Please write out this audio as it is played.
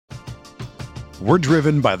We're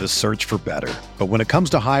driven by the search for better. But when it comes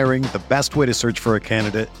to hiring, the best way to search for a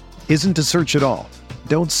candidate isn't to search at all.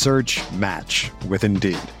 Don't search, match with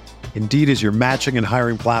Indeed. Indeed is your matching and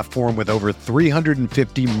hiring platform with over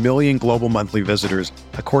 350 million global monthly visitors,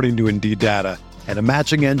 according to Indeed data, and a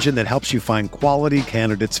matching engine that helps you find quality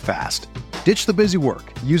candidates fast. Ditch the busy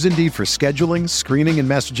work. Use Indeed for scheduling, screening, and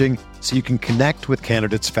messaging so you can connect with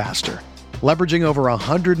candidates faster. Leveraging over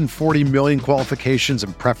 140 million qualifications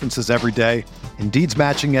and preferences every day, Indeed's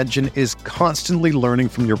matching engine is constantly learning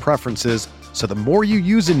from your preferences, so the more you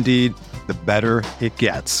use Indeed, the better it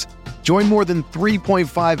gets. Join more than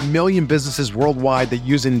 3.5 million businesses worldwide that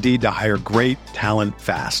use Indeed to hire great talent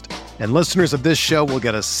fast. And listeners of this show will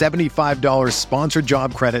get a $75 sponsored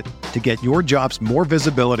job credit to get your jobs more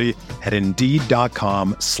visibility at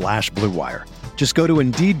Indeed.com/Blue Wire. Just go to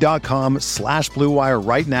Indeed.com/Blue Wire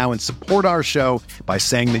right now and support our show by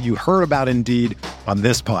saying that you heard about Indeed on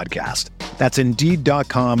this podcast. That's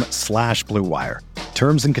Indeed.com/Blue Wire.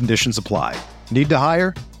 Terms and conditions apply. Need to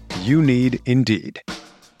hire? You need Indeed.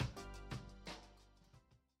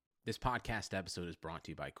 This podcast episode is brought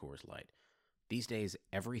to you by Coors Light. These days,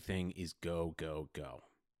 everything is go, go, go.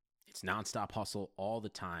 It's nonstop hustle all the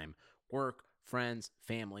time. Work, friends,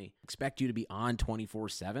 family, expect you to be on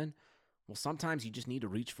 24/7. Well, sometimes you just need to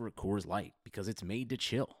reach for a Coors Light because it's made to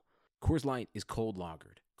chill. Coors Light is cold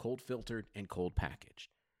lagered, cold filtered, and cold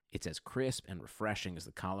packaged. It's as crisp and refreshing as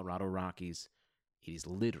the Colorado Rockies. It is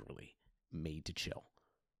literally made to chill.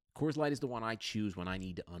 Coors Light is the one I choose when I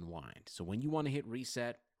need to unwind. So when you want to hit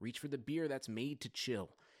reset, reach for the beer that's made to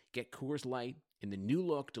chill. Get Coors Light in the new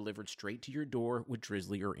look delivered straight to your door with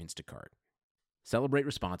Drizzly or Instacart. Celebrate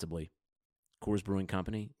responsibly. Coors Brewing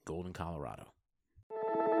Company, Golden, Colorado.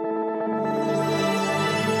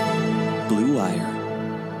 Blue Wire.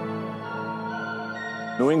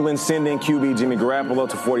 New England sending QB Jimmy Garoppolo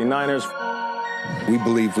to 49ers. We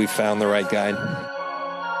believe we found the right guy.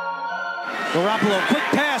 Garoppolo, quick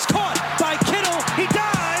pass, caught by Kittle. He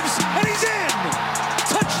dives, and he's in.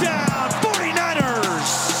 Touchdown,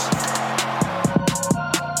 49ers.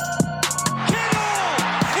 Kittle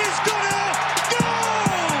is gonna go.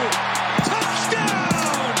 Touchdown.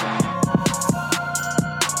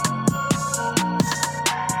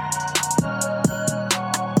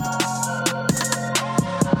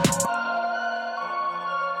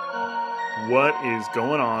 What is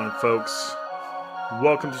going on, folks?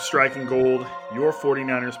 Welcome to Striking Gold, your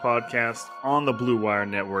 49ers podcast on the Blue Wire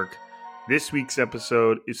Network. This week's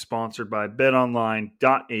episode is sponsored by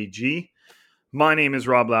betonline.ag. My name is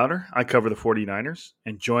Rob Louder. I cover the 49ers,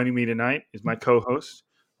 and joining me tonight is my co-host,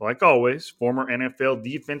 like always, former NFL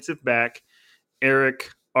defensive back,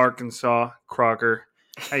 Eric Arkansas Crocker.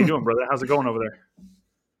 How you doing, brother? How's it going over there?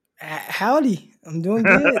 Howdy. I'm doing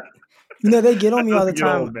good. They get on me all the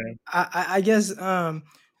time. Old, man. I guess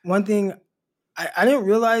one thing, I didn't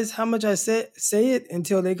realize how much I say it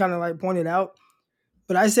until they kind of like pointed out.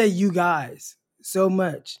 But I say you guys so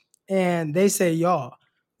much. And they say y'all,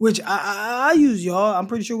 which I use y'all. I'm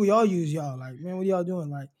pretty sure we all use y'all. Like, man, what are y'all doing?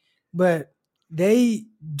 Like, but they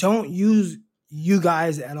don't use you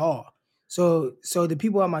guys at all. So the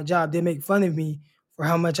people at my job, they make fun of me for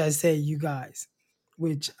how much I say you guys,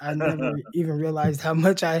 which I never even realized how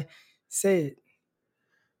much I say it.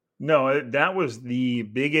 No, that was the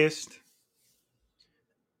biggest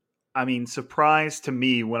surprise to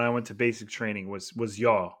me when I went to basic training was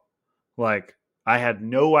y'all. Like, I had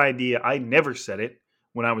no idea. I never said it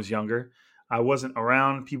when I was younger. I wasn't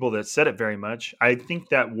around people that said it very much. I think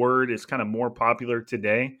that word is kind of more popular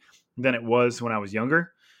today than it was when I was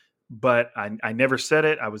younger. But I never said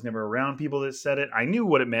it. I was never around people that said it. I knew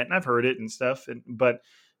what it meant and I've heard it and stuff. But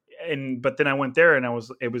then I went there and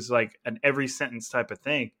it was like an every sentence type of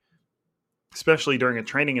thing. Especially during a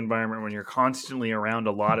training environment when you're constantly around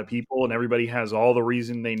a lot of people and everybody has all the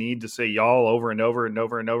reason they need to say y'all over and over and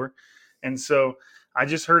over and over. And so I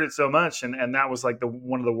just heard it so much. And that was like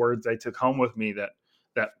one of the words I took home with me that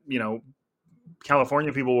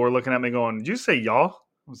California people were looking at me going, "Did you say y'all?"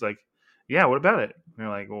 I was like, "Yeah, what about it?" And they're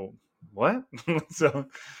like, "Well, what?" So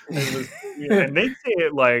it was, and they say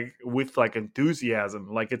it like with like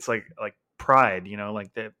enthusiasm, like it's like pride,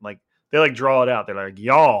 like they draw it out. They're like,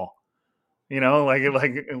 "Y'all." Like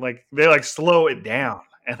they like slow it down,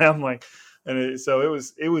 and I'm like, so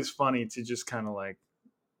it was funny to just kind of like,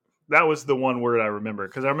 that was the one word I remember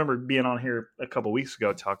because I remember being on here a couple weeks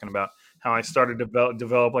ago talking about how I started to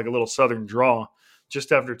develop like a little Southern drawl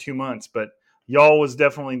just after 2 months, but y'all was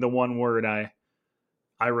definitely the one word I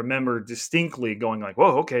remember distinctly going like,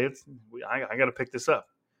 whoa, okay, I got to pick this up.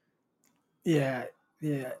 Yeah,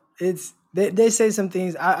 it's they say some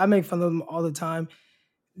things. I make fun of them all the time.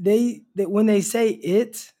 when they say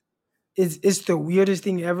it's the weirdest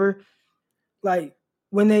thing ever. Like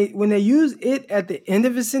when they use it at the end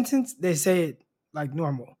of a sentence, they say it like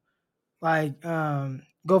normal. Like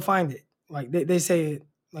go find it. Like they say it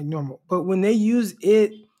like normal. But when they use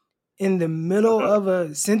it in the middle of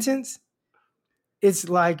a sentence, it's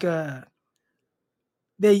like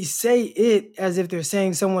they say it as if they're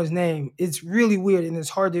saying someone's name. It's really weird and it's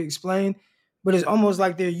hard to explain, but it's almost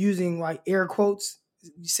like they're using like air quotes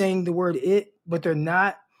saying the word it, but they're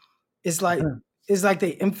not. It's like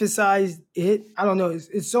they emphasize it. I don't know.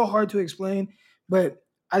 It's so hard to explain, but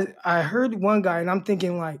I heard one guy and I'm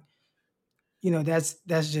thinking like, that's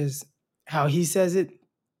just how he says it.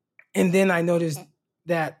 And then I noticed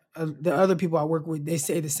that the other people I work with, they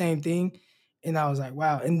say the same thing. And I was like,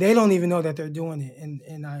 wow. And they don't even know that they're doing it.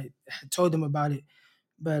 And I told them about it.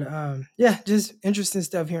 But yeah, just interesting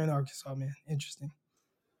stuff here in Arkansas, man. Interesting.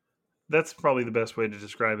 That's probably the best way to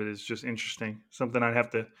describe it, is just interesting. Something I'd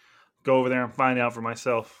have to go over there and find out for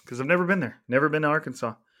myself, because I've never been there. Never been to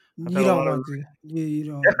Arkansas. You don't want to. You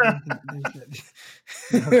don't.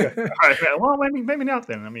 Okay. All right. Well, maybe not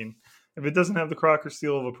then. I mean, if it doesn't have the Crocker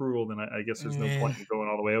seal of approval, then I guess there's no point in going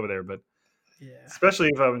all the way over there. But yeah, especially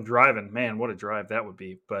if I'm driving, man, what a drive that would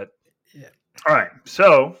be. But yeah. All right.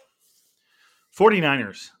 So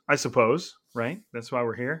 49ers, I suppose, right? That's why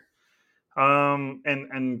we're here.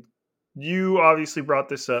 And you obviously brought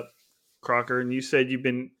this up, Crocker, and you said you've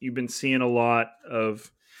been seeing a lot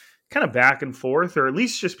of kind of back and forth, or at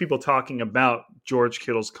least just people talking about George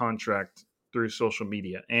Kittle's contract through social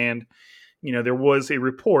media. And, there was a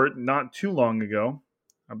report not too long ago,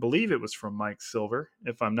 I believe it was from Mike Silver,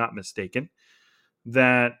 if I'm not mistaken,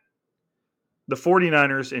 that the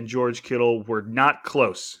 49ers and George Kittle were not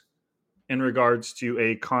close in regards to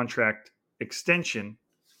a contract extension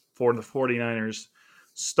for the 49ers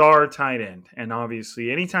star tight end. And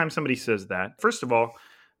obviously, anytime somebody says that, first of all,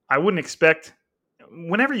 I wouldn't expect,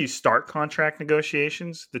 whenever you start contract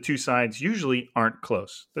negotiations, the two sides usually aren't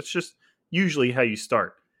close. That's just usually how you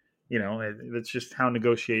start. That's just how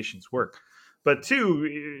negotiations work. But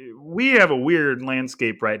two, we have a weird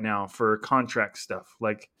landscape right now for contract stuff.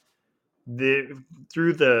 Like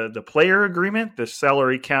through the player agreement, the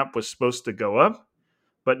salary cap was supposed to go up.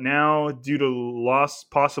 But now, due to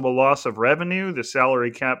possible loss of revenue, the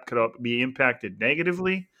salary cap could be impacted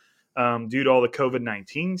negatively due to all the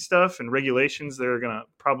COVID-19 stuff and regulations that are going to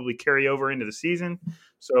probably carry over into the season.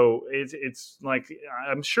 So it's like,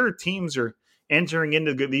 I'm sure teams are entering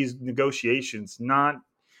into these negotiations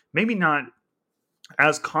maybe not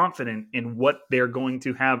as confident in what they're going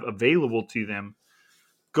to have available to them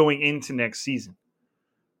going into next season.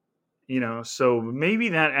 So maybe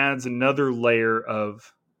that adds another layer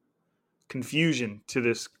of confusion to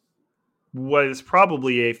this, what is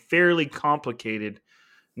probably a fairly complicated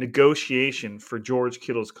negotiation for George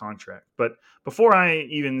Kittle's contract. But before I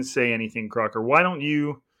even say anything, Crocker, why don't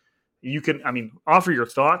you can offer your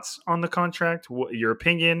thoughts on the contract, your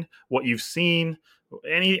opinion, what you've seen,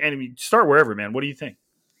 start wherever, man. What do you think?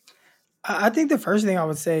 I think the first thing I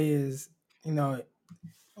would say is, a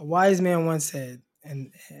wise man once said,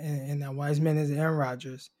 and that wise man is Aaron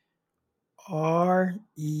Rodgers, RELAX,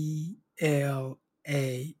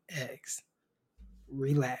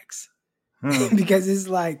 relax. Because it's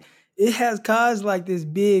like, it has caused like this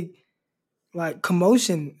big like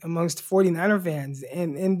commotion amongst 49er fans.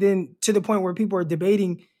 And then to the point where people are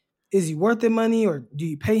debating, is he worth the money, or do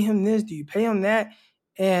you pay him this? Do you pay him that?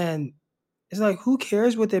 And it's like, who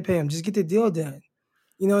cares what they pay him? Just get the deal done.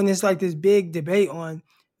 And it's like this big debate on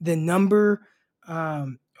the number.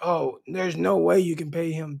 There's no way you can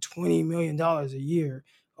pay him $20 million a year.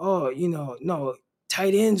 No,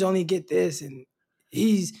 tight ends only get this. And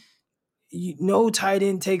no tight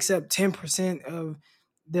end takes up 10% of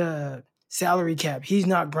the salary cap. He's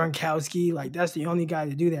not Gronkowski. Like, that's the only guy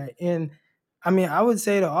to do that. And I would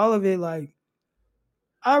say to all of it, like,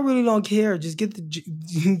 I really don't care. Just get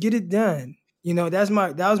it done.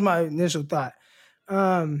 That was my initial thought.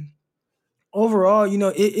 Overall,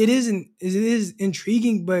 it is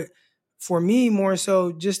intriguing, but for me, more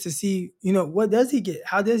so just to see, what does he get?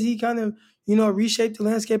 How does he kind of, reshape the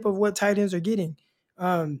landscape of what tight ends are getting?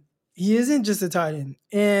 He isn't just a tight end.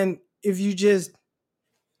 And if you just,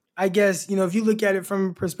 I guess, if you look at it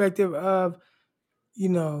from a perspective of,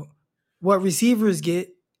 what receivers get,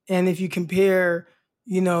 and if you compare,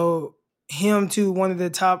 him to one of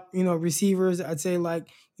the top, receivers, I'd say like,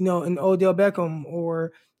 an Odell Beckham,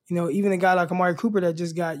 or, even a guy like Amari Cooper that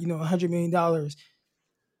just got, $100 million.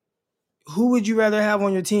 Who would you rather have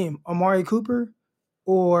on your team, Amari Cooper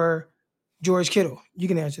or George Kittle? You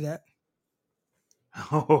can answer that.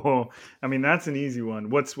 Oh, I mean, that's an easy one.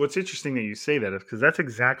 What's interesting that you say that is because that's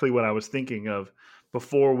exactly what I was thinking of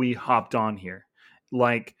before we hopped on here.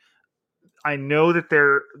 Like, I know that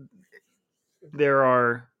there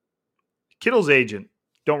are Kittle's agent,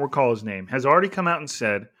 don't recall his name, has already come out and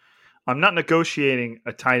said, I'm not negotiating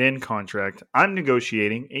a tight end contract. I'm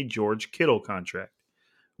negotiating a George Kittle contract,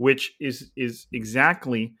 which is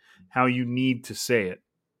exactly how you need to say it.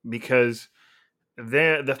 Because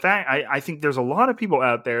the fact I think there's a lot of people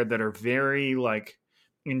out there that are very like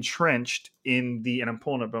entrenched in and I'm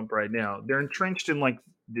pulling up right now. They're entrenched in like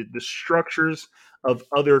the structures of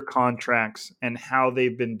other contracts and how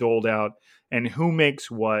they've been doled out and who makes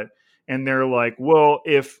what. And they're like, well,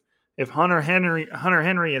 if Hunter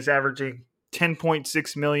Henry is averaging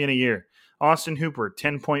 10.6 million a year, Austin Hooper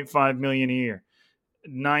 10.5 million a year,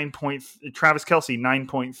 Travis Kelce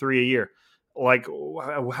 9.3 a year. Like,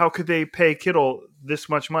 how could they pay Kittle this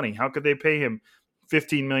much money? How could they pay him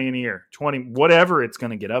 15 million a year, 20, whatever it's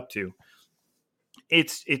going to get up to?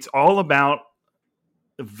 It's all about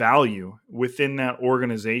value within that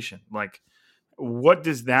organization. Like, what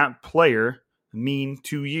does that player mean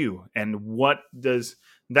to you? And what does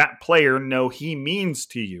that player know he means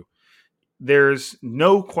to you? There's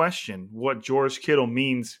no question what George Kittle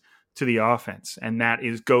means to the offense. And that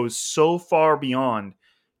goes so far beyond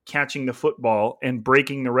catching the football and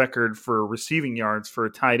breaking the record for receiving yards for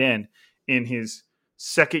a tight end in his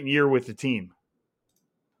second year with the team.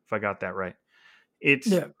 If I got that right. It's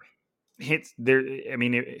there. I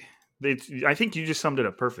mean, I think you just summed it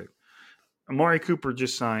up perfect. Amari Cooper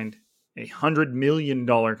just signed a $100 million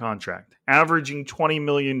contract, averaging $20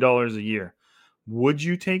 million a year. Would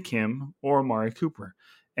you take him or Amari Cooper?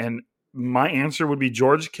 And my answer would be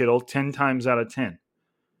George Kittle 10 times out of 10.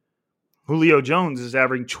 Julio Jones is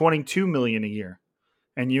averaging $22 million a year.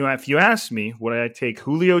 And if you ask me, would I take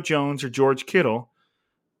Julio Jones or George Kittle,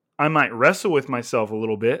 I might wrestle with myself a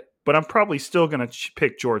little bit, but I'm probably still going to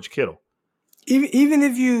pick George Kittle. Even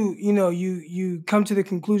if you come to the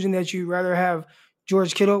conclusion that you'd rather have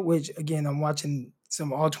George Kittle, which again I'm watching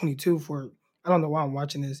some all 22 for, I don't know why I'm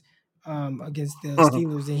watching this against the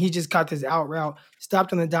Steelers, and he just caught this out route,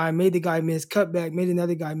 stopped on the dime, made the guy miss, cut back, made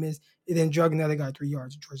another guy miss, and then drug another guy 3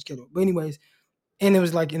 yards. George Kittle. But anyways, and it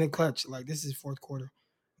was like in a clutch, like this is fourth quarter.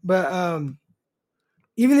 But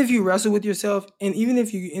even if you wrestle with yourself, and even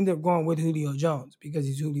if you end up going with Julio Jones because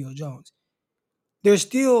he's Julio Jones, there's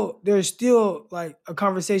still like a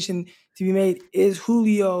conversation to be made. Is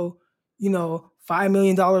Julio, $5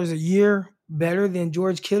 million a year better than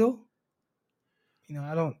George Kittle?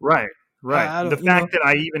 I don't. Right. The fact that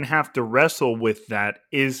I even have to wrestle with that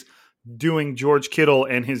is doing George Kittle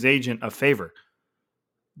and his agent a favor.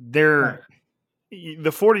 The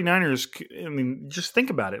 49ers, I mean, just think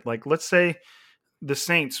about it. Like, let's say the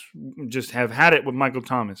Saints just have had it with Michael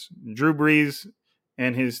Thomas. Drew Brees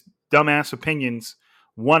and his dumbass opinions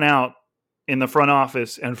won out in the front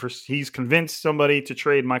office, and he's convinced somebody to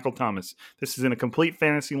trade Michael Thomas. This is in a complete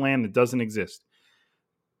fantasy land that doesn't exist.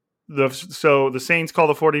 So the Saints call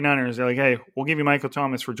the 49ers. They're like, hey, we'll give you Michael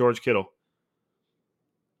Thomas for George Kittle.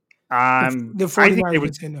 The 49ers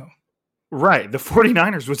would say no. Right. The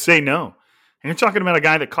 49ers would say no. And you're talking about a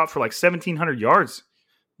guy that caught for like 1,700 yards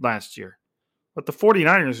last year. But the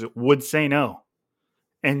 49ers would say no.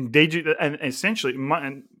 And essentially,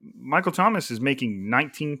 Michael Thomas is making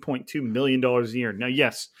 $19.2 million a year. Now,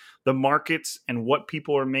 yes, the markets and what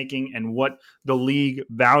people are making and what the league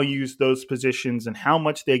values those positions and how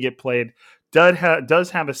much they get played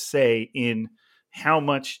does have a say in how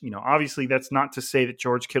much, obviously that's not to say that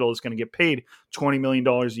George Kittle is going to get paid $20 million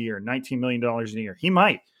a year, $19 million a year. He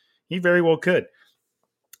might. He very well could.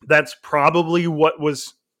 That's probably in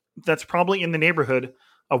the neighborhood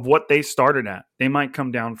of what they started at. They might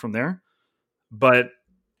come down from there, but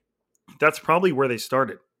that's probably where they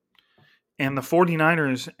started. And the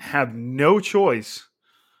 49ers have no choice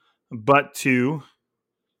but to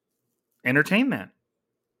entertain that.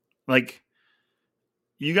 Like,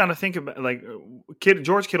 you got to think about, like,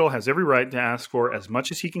 George Kittle has every right to ask for as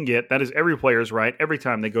much as he can get. That is every player's right every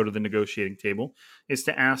time they go to the negotiating table, is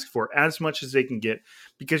to ask for as much as they can get,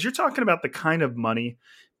 because you're talking about the kind of money,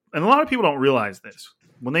 and a lot of people don't realize this.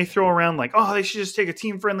 When they throw around like, oh, they should just take a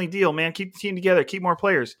team-friendly deal, man, keep the team together, keep more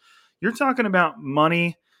players. You're talking about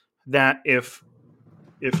money that if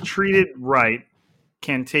treated right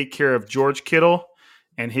can take care of George Kittle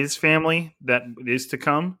and his family that is to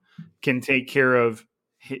come, can take care of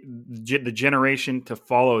the generation to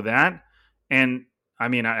follow that. And I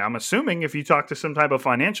mean, I'm assuming if you talk to some type of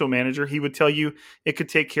financial manager, he would tell you it could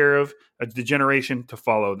take care of the generation to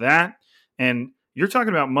follow that. And You're talking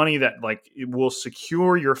about money that like it will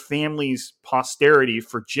secure your family's posterity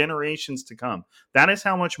for generations to come. That is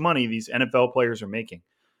how much money these NFL players are making.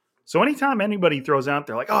 So anytime anybody throws out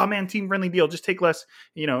there like, oh man, team friendly deal, just take less,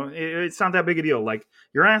 it's not that big a deal. Like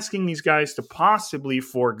you're asking these guys to possibly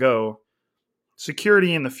forego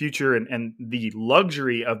security in the future and the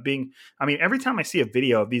luxury of being, I mean, every time I see a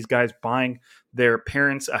video of these guys buying their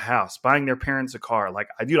parents a house, buying their parents a car, like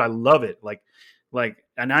I love it.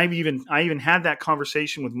 And I even had that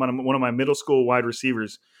conversation with one of my middle school wide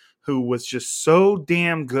receivers who was just so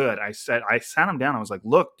damn good. I sat him down. I was like,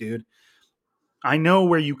 look, dude, I know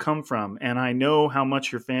where you come from and I know how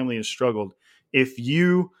much your family has struggled. If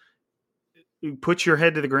you put your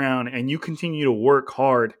head to the ground and you continue to work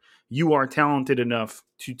hard, you are talented enough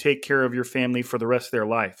to take care of your family for the rest of their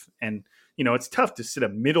life. And, it's tough to sit a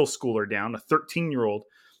middle schooler down, a 13-year-old,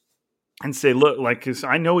 and say, look, like, cause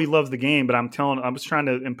I know he loves the game, but I was trying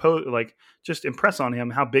to just impress on him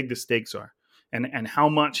how big the stakes are and how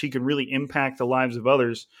much he can really impact the lives of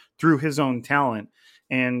others through his own talent.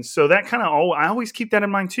 And so that kind of, I always keep that in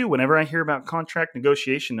mind too, whenever I hear about contract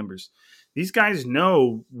negotiation numbers. These guys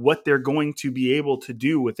know what they're going to be able to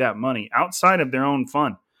do with that money outside of their own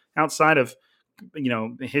fun, outside of,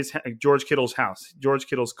 his George Kittle's house, George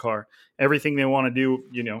Kittle's car, everything they want to do,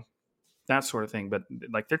 that sort of thing. But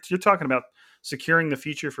like you're talking about securing the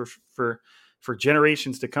future for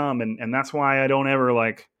generations to come. And that's why I don't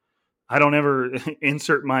ever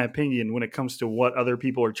insert my opinion when it comes to what other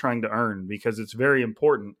people are trying to earn, because it's very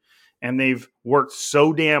important. And they've worked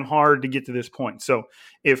so damn hard to get to this point. So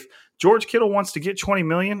if George Kittle wants to get $20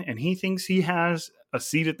 million and he thinks he has a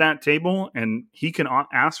seat at that table and he can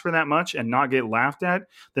ask for that much and not get laughed at,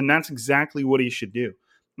 then that's exactly what he should do.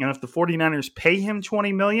 And if the 49ers pay him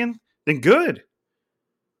 $20 million, then good.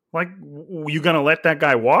 Like, you going to let that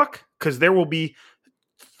guy walk? Because there will be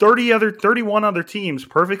 31 other teams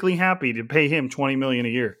perfectly happy to pay him $20 million a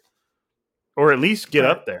year, or at least get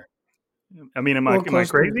up there. I mean, am I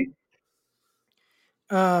crazy?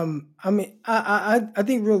 I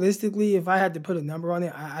think realistically, if I had to put a number on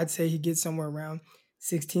it, I'd say he gets somewhere around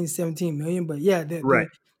 16, 17 million. But yeah, right.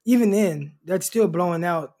 Even then, that's still blowing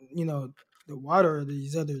out, the water of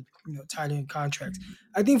these other, tight end contracts.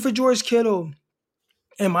 I think for George Kittle,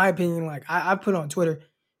 in my opinion, like I put on Twitter,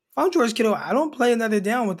 if I'm George Kittle, I don't play another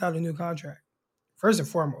down without a new contract. First and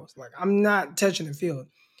foremost, like I'm not touching the field.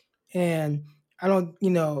 And I don't,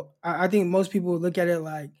 I think most people look at it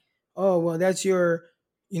like, oh, well, that's your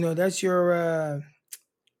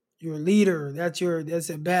leader. That's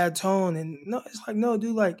a bad tone. And no, it's like, no,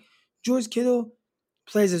 dude, like George Kittle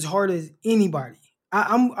plays as hard as anybody.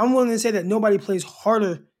 I'm willing to say that nobody plays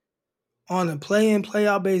harder on a play-in,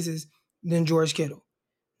 play-out basis than George Kittle.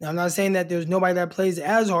 Now, I'm not saying that there's nobody that plays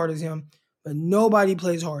as hard as him, but nobody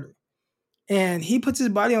plays harder. And he puts his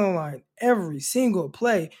body on the line every single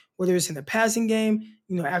play, whether it's in the passing game,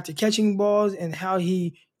 after catching balls and how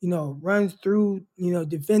he, runs through,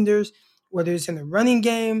 defenders, whether it's in the running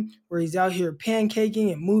game where he's out here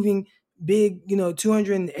pancaking and moving big,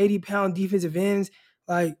 280-pound defensive ends.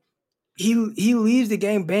 Like, he leaves the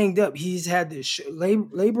game banged up. He's had this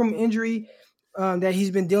labrum injury that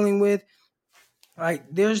he's been dealing with. Like,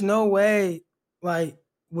 there's no way, like,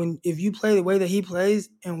 if you play the way that he plays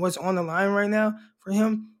and what's on the line right now for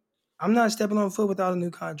him, I'm not stepping on foot without a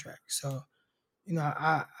new contract. So,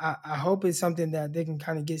 I hope it's something that they can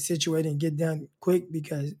kind of get situated and get done quick,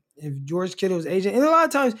 because if George Kittle's agent, and a lot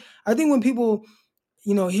of times I think when people,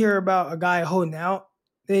 hear about a guy holding out,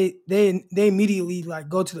 they immediately like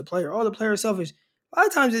go to the player. Oh, the player is selfish. A lot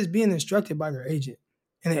of times it's being instructed by their agent.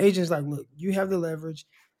 And the agent's like, look, you have the leverage.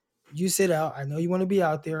 You sit out. I know you want to be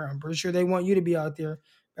out there. I'm pretty sure they want you to be out there.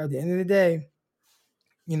 But at the end of the day,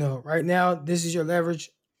 right now, this is your leverage.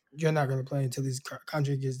 You're not going to play until this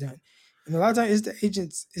contract gets done. And a lot of times it's the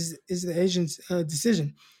agent's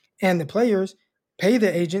decision. And the players pay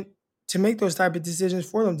the agent to make those type of decisions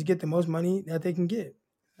for them to get the most money that they can get.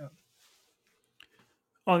 So.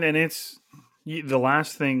 Oh, and it's the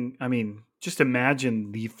last thing. I mean, just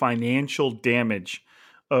imagine the financial damage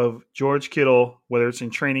of George Kittle, whether it's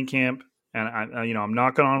in training camp, and I'm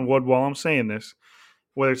knocking on wood while I'm saying this,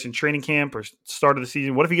 whether it's in training camp or start of the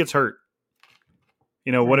season. What if he gets hurt?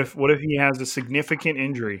 What if he has a significant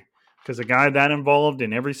injury? Because a guy that involved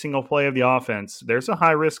in every single play of the offense, there's a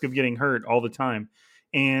high risk of getting hurt all the time.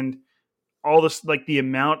 And all this, like the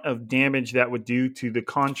amount of damage that would do to the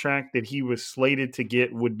contract that he was slated to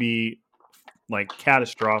get would be like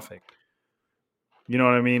catastrophic. You know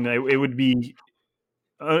what I mean? It would be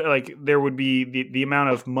like there would be the amount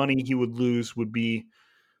of money he would lose would be,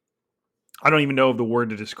 I don't even know of the word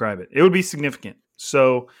to describe it. It would be significant.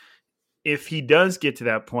 So if he does get to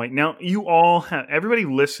that point, now everybody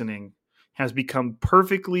listening has become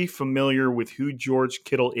perfectly familiar with who George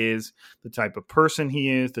Kittle is, the type of person he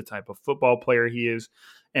is, the type of football player he is.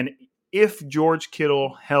 And if George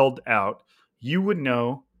Kittle held out, you would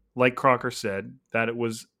know, like Crocker said, that it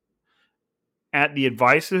was at the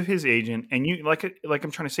advice of his agent. And you, like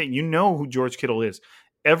I'm trying to say, you know who George Kittle is.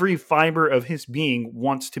 Every fiber of his being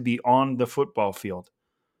wants to be on the football field.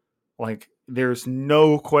 Like, there's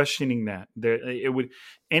no questioning that.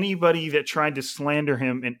 Anybody that tried to slander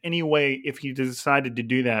him in any way, if he decided to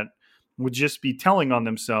do that, would just be telling on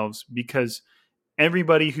themselves, because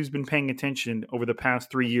everybody who's been paying attention over the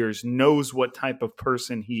past 3 years knows what type of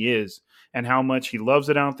person he is and how much he loves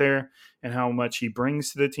it out there and how much he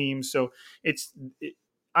brings to the team. So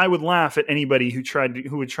I would laugh at anybody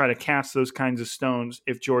who would try to cast those kinds of stones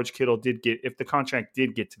if if the contract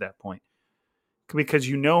did get to that point. Because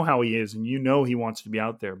you know how he is and you know he wants to be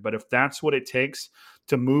out there. But if that's what it takes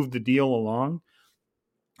to move the deal along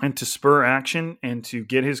and to spur action and to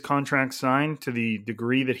get his contract signed to the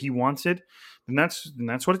degree that he wants it, then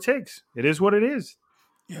that's what it takes. It is what it is.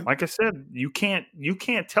 Yeah. Like I said, you can't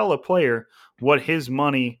tell a player what his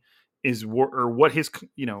money is or what his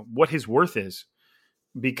worth is,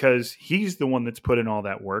 because he's the one that's put in all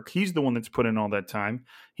that work. He's the one that's put in all that time.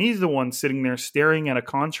 He's the one sitting there staring at a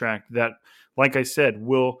contract that, like I said,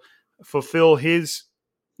 will fulfill his,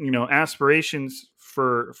 aspirations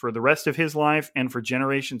for the rest of his life and for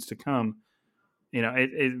generations to come.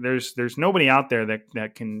 There's nobody out there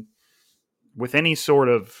that can, with any sort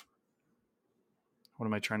of,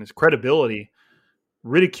 credibility,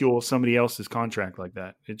 ridicule somebody else's contract like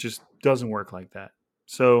that. It just doesn't work like that.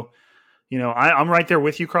 So, I'm right there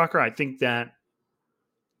with you, Crocker. I think that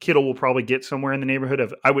Kittle will probably get somewhere in the neighborhood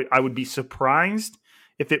of, I would be surprised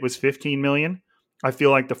if it was $15 million. I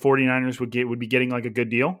feel like the 49ers would be getting like a good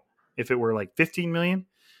deal if it were like $15 million,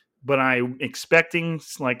 but I'm expecting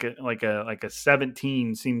like a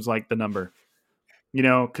 17 seems like the number,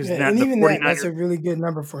 because that's a really good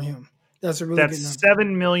number for him. That's good number.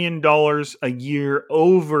 $7 million a year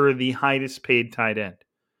over the highest paid tight end.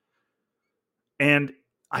 And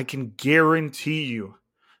I can guarantee you,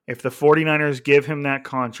 if the 49ers give him that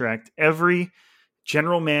contract, every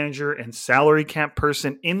general manager and salary cap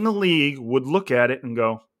person in the league would look at it and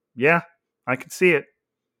go, yeah, I can see it.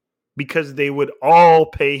 Because they would all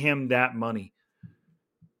pay him that money.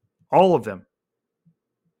 All of them.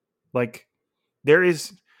 Like,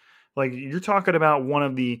 you're talking about one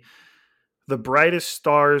of the brightest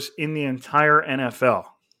stars in the entire NFL.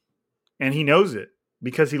 And he knows it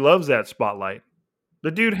because he loves that spotlight.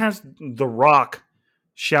 The dude has The Rock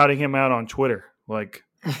shouting him out on Twitter. And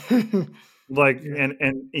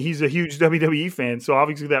he's a huge WWE fan, so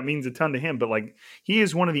obviously that means a ton to him. But he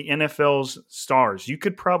is one of the NFL's stars. You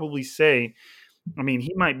could probably say,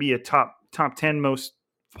 he might be a top 10 most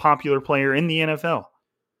popular player in the NFL.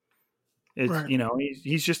 Right.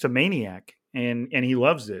 He's just a maniac, and he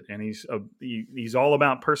loves it, and he's all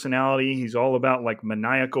about personality. He's all about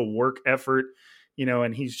maniacal work effort,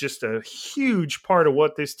 and he's just a huge part of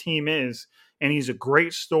what this team is. And he's a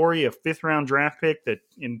great story, a 5th-round draft pick that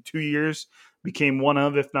in 2 years became one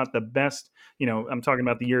of, if not the best, I'm talking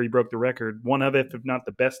about the year he broke the record, one of, if not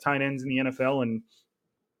the best tight ends in the NFL. And,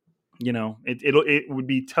 it would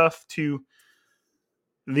be tough to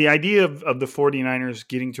 – the idea of the 49ers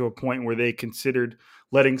getting to a point where they considered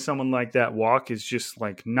letting someone like that walk is just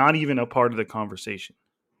not even a part of the conversation.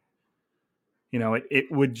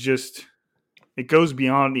 It would just – it goes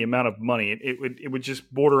beyond the amount of money. It would just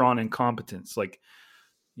border on incompetence.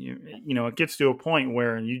 It gets to a point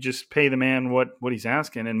where you just pay the man what he's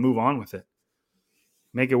asking and move on with it.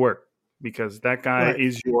 Make it work, because that guy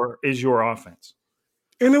is your offense.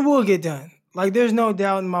 And it will get done. There's no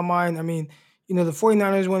doubt in my mind. The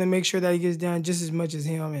 49ers want to make sure that he gets done just as much as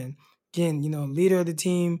him. And again, leader of the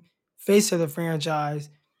team, face of the franchise,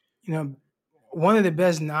 one of the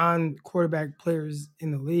best non-quarterback players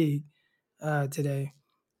in the league. Today,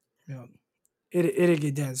 it'll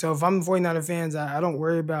get done. So if I'm 49er fans, I don't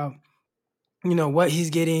worry about, what he's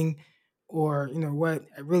getting, or, what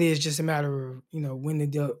really is just a matter of, when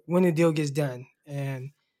the deal gets done. And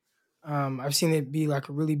I've seen it be a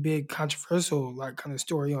really big controversial kind of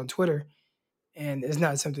story on Twitter, and it's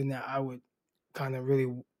not something that I would kind of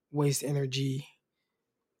really waste energy,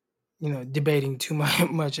 debating too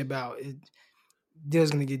much about.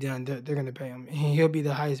 Deal's going to get done. They're going to pay him. He'll be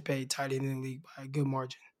the highest paid tight end in the league by a good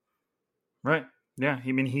margin. Right. Yeah.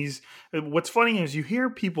 What's funny is you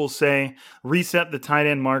hear people say reset the tight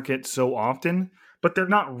end market so often, but they're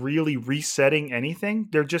not really resetting anything.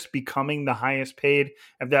 They're just becoming the highest paid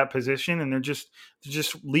at that position, and they're just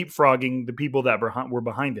leapfrogging the people that were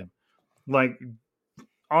behind him. Like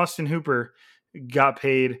Austin Hooper got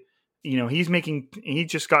paid. He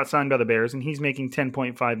just got signed by the Bears, and he's making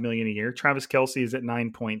 $10.5 million a year. Travis Kelce is at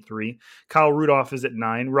 9.3. Kyle Rudolph is at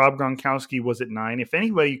 9. Rob Gronkowski was at 9. If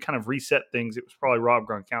anybody kind of reset things, it was probably Rob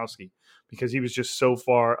Gronkowski because he was just so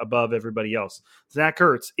far above everybody else. Zach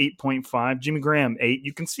Ertz, 8.5. Jimmy Graham, 8.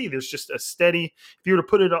 You can see there's just a steady. If you were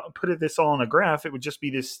to put this all on a graph, it would just be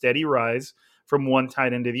this steady rise from one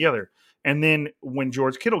tight end to the other. And then when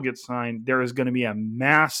George Kittle gets signed, there is going to be a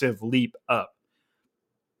massive leap up.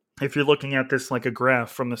 If you're looking at this like a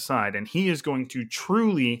graph from the side, and he is going to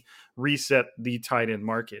truly reset the tight end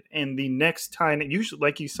market. And the next tight end, usually,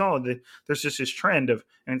 like you saw, there's just this trend of,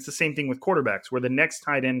 and it's the same thing with quarterbacks, where the next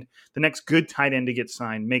good tight end to get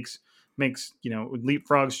signed makes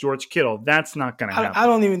leapfrogs George Kittle. That's not going to happen. I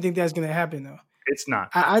don't even think that's going to happen though. It's not.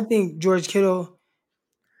 I think George Kittle.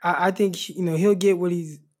 I think he'll get what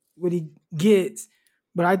he gets,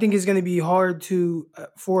 but I think it's going to be hard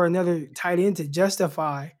for another tight end to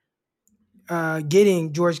justify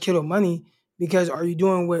getting George Kittle money, because are you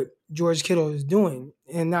doing what George Kittle is doing,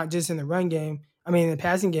 and not just in the run game? I mean, in the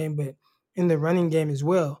passing game, but in the running game as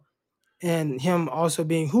well. And him also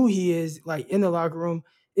being who he is, like in the locker room,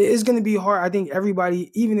 it is going to be hard. I think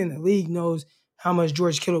everybody, even in the league, knows how much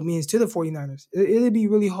George Kittle means to the 49ers. It'll be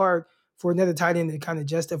really hard for another tight end to kind of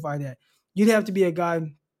justify that. You'd have to be a guy,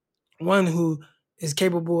 one who is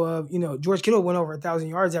capable of, George Kittle went over 1,000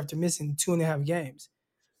 yards after missing 2.5 games.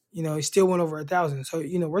 He still went over 1,000. So,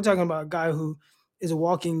 we're talking about a guy who is a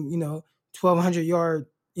walking, 1,200 yard,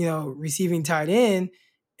 receiving tight end.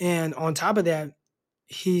 And on top of that,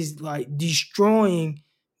 he's like destroying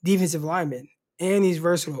defensive linemen, and he's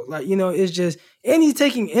versatile. Like, it's just, and he's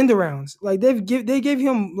taking end arounds. Like they gave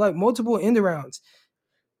him like multiple end arounds,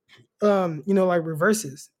 like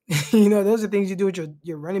reverses. Those are things you do with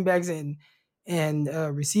your running backs and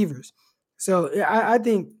receivers. So I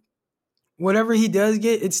think whatever he does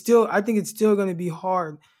get, I think it's still going to be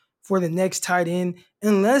hard for the next tight end,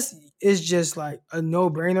 unless it's just like a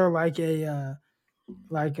no-brainer,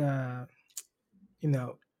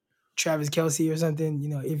 Travis Kelce or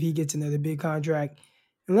something. If he gets another big contract,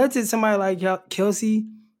 unless it's somebody like Kelce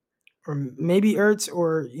or maybe Ertz,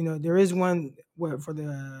 or there is one for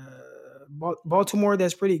the Baltimore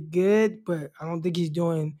that's pretty good, but I don't think he's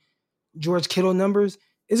doing George Kittle numbers.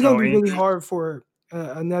 It's going to be really hard for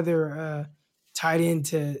another tight end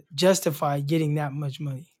to justify getting that much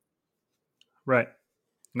money. Right.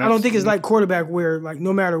 I don't think it's like quarterback where, like,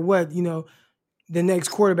 no matter what, the next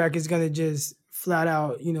quarterback is going to just flat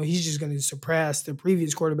out, he's just going to surpass the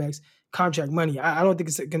previous quarterback's contract money. I don't think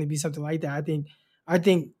it's going to be something like that. I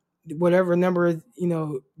think whatever number,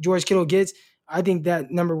 George Kittle gets, I think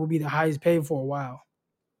that number will be the highest paid for a while.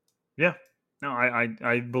 Yeah. No,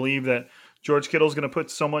 I believe that George Kittle's going to put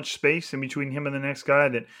so much space in between him and the next guy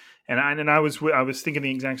that, and I was thinking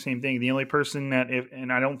the exact same thing. The only person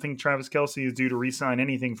and I don't think Travis Kelce is due to re-sign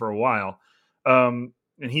anything for a while. And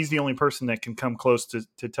he's the only person that can come close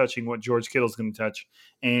to touching what George Kittle's going to touch.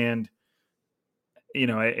 And,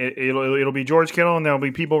 it'll be George Kittle, and there'll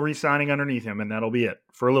be people re-signing underneath him, and that'll be it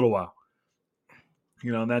for a little while.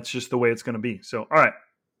 That's just the way it's going to be. So, all right.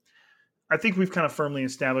 I think we've kind of firmly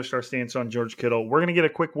established our stance on George Kittle. We're going to get a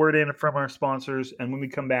quick word in from our sponsors, and when we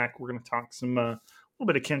come back, we're going to talk a little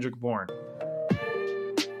bit of Kendrick Bourne.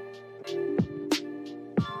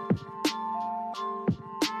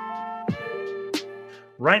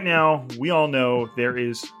 Right now, we all know there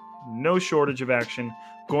is no shortage of action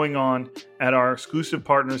going on at our exclusive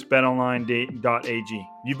partners, betonline.ag.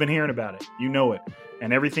 You've been hearing about it. You know it.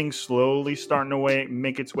 And everything's slowly starting to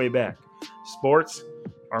make its way back. Sports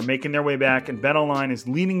are making their way back, and BetOnline is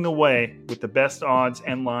leading the way with the best odds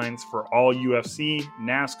and lines for all UFC,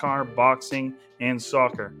 NASCAR, boxing, and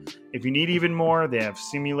soccer. If you need even more, they have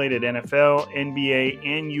simulated NFL, NBA,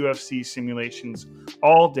 and UFC simulations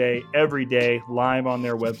all day, every day, live on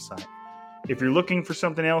their website. If you're looking for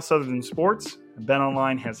something else other than sports,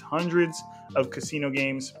 BetOnline has hundreds of casino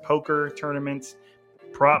games, poker tournaments,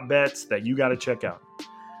 prop bets that you got to check out.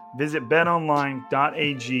 Visit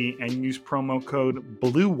betonline.ag and use promo code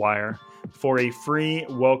BLUEWIRE for a free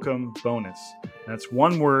welcome bonus. That's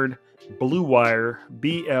one word, BLUEWIRE,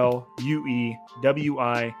 BLUEWIRE.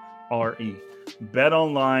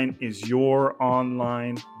 BetOnline is your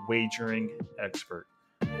online wagering expert.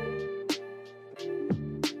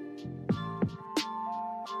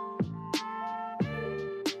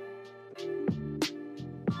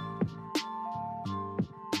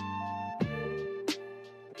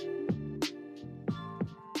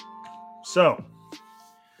 So,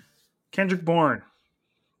 Kendrick Bourne.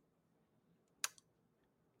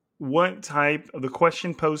 The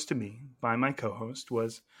question posed to me by my co-host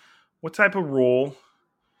was, what type of role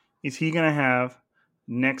is he going to have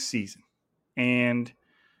next season? And,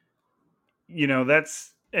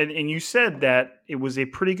 and you said that it was a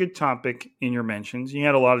pretty good topic in your mentions. You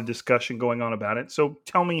had a lot of discussion going on about it. So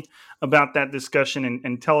tell me about that discussion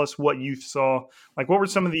and tell us what you saw. Like, what were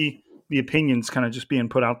some of the opinions kind of just being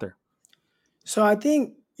put out there? So I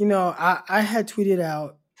think, I had tweeted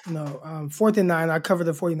out, 4th and 9. I covered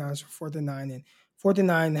the 49ers for 4th and 9. And 4th and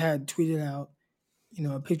 9 had tweeted out,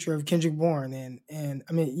 a picture of Kendrick Bourne. And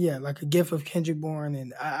I mean, yeah, like a gif of Kendrick Bourne.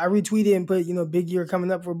 And I retweeted and put, big year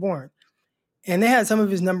coming up for Bourne. And they had some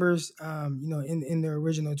of his numbers, in their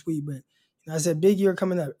original tweet. But I said, big year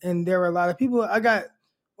coming up. And there were a lot of people. I don't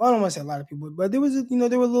want to say a lot of people, but there was,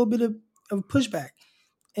 there were a little bit of pushback.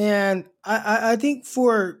 And I think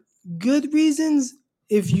for good reasons,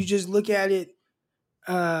 if you just look at it,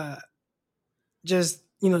 just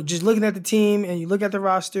looking at the team and you look at the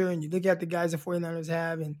roster and you look at the guys the 49ers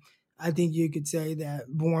have, and I think you could say that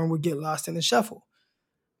Bourne would get lost in the shuffle.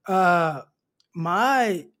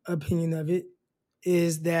 My opinion of it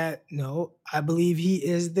is that, no, I believe he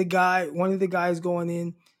is the guy, one of the guys going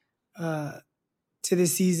in to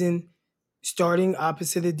this season starting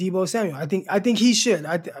opposite of Deebo Samuel. I think he should.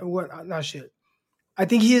 I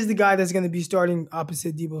think he is the guy that's going to be starting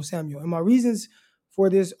opposite Deebo Samuel. And my reasons for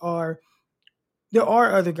this are, there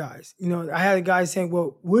are other guys. I had a guy saying,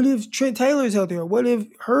 well, what if Trent Taylor is healthier? What if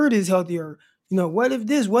Hurd is healthier? What if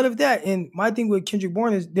this? What if that? And my thing with Kendrick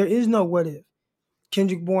Bourne is there is no what if.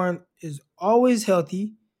 Kendrick Bourne is always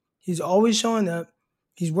healthy. He's always showing up.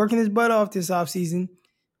 He's working his butt off this offseason.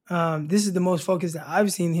 This is the most focused that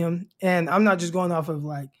I've seen him. And I'm not just going off of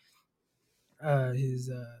like his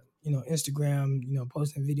Instagram,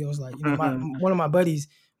 posting videos. Like, one of my buddies,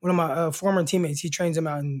 one of my former teammates, he trains him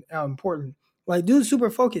out in Portland. Like, dude's super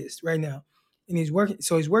focused right now. And he's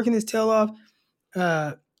working his tail off.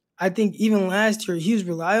 I think even last year he was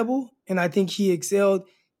reliable, and I think he excelled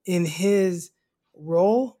in his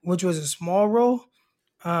role, which was a small role.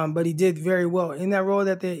 But he did very well in that role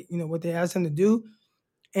that they, what they asked him to do.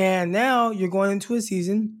 And now you're going into a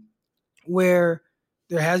season where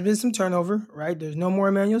there has been some turnover, right? There's no more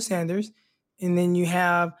Emmanuel Sanders. And then you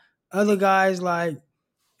have other guys like,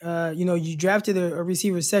 you drafted a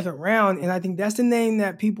receiver second round. And I think that's the name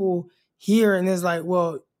that people hear. And it's like,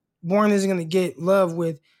 well, Bourne isn't going to get love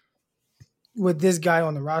with this guy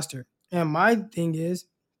on the roster. And my thing is,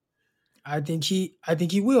 I think he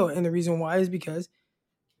will. And the reason why is because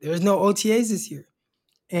there's no OTAs this year.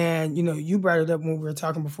 And, you brought it up when we were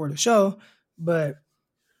talking before the show, but,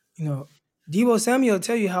 Deebo Samuel will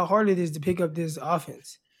tell you how hard it is to pick up this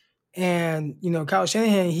offense. And, Kyle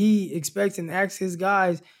Shanahan, he expects and asks his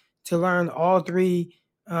guys to learn all three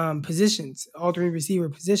positions, all three receiver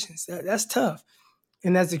positions. That's tough.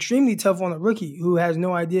 And that's extremely tough on a rookie who has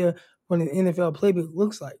no idea what an NFL playbook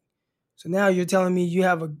looks like. So now you're telling me you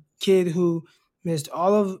have a kid who missed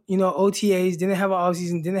all of, OTAs, didn't have an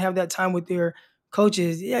offseason, didn't have that time with their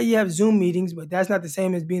coaches. Yeah, you have Zoom meetings, but that's not the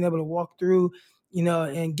same as being able to walk through,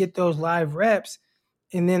 and get those live reps.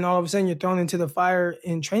 And then all of a sudden you're thrown into the fire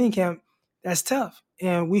in training camp. That's tough.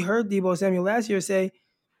 And we heard Deebo Samuel last year say,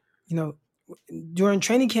 during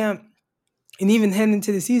training camp and even heading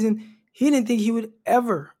into the season, he didn't think he would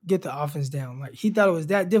ever get the offense down. Like, he thought it was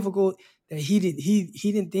that difficult that he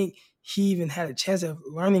didn't think he even had a chance of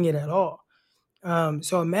learning it at all.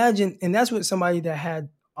 So imagine, and that's what somebody that had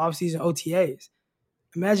offseason OTAs.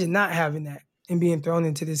 Imagine not having that and being thrown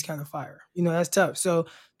into this kind of fire. That's tough. So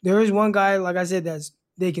there is one guy, like I said, that's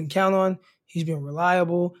they can count on. He's been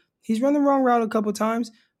reliable. He's run the wrong route a couple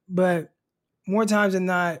times, but more times than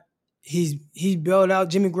not, he's bailed out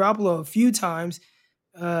Jimmy Garoppolo a few times.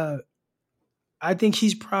 I think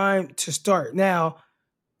he's primed to start. Now,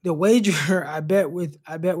 the wager I bet with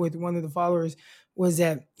one of the followers was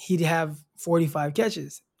that he'd have 45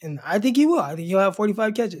 catches, and I think he will. I think he'll have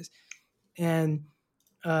 45 catches, and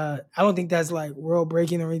I don't think that's like world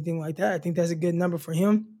breaking or anything like that. I think that's a good number for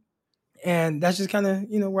him, and that's just kind of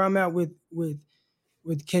where I'm at with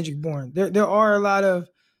Kendrick Bourne. There are a lot of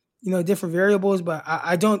different variables, but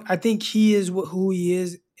I think he is who he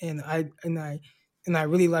is, and I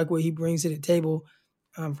really like what he brings to the table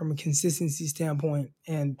from a consistency standpoint.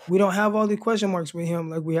 And we don't have all the question marks with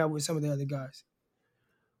him like we have with some of the other guys.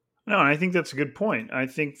 No, and I think that's a good point. I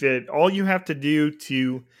think that all you have to do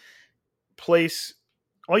to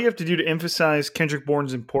emphasize Kendrick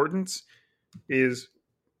Bourne's importance is,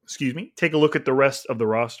 take a look at the rest of the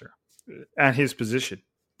roster at his position.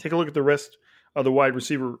 Take a look at the rest of the wide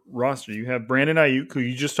receiver roster. You have Brandon Ayuk, who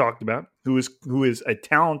you just talked about, who is a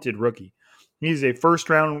talented rookie. He's a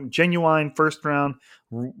genuine first round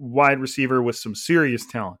wide receiver with some serious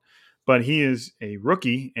talent. But he is a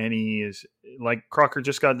rookie, and he is, like Crocker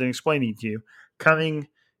just got done explaining to you, coming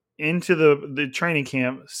into the training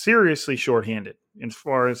camp seriously shorthanded as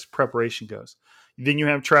far as preparation goes. Then you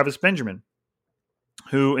have Travis Benjamin,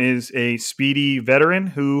 who is a speedy veteran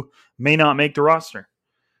who may not make the roster.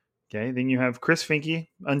 Okay, then you have Chris Finke,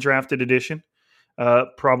 undrafted addition,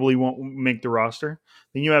 probably won't make the roster.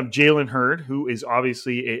 Then you have Jalen Hurd, who is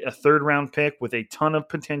obviously a third-round pick with a ton of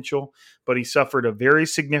potential, but he suffered a very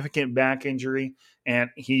significant back injury, and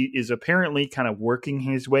he is apparently kind of working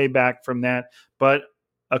his way back from that, but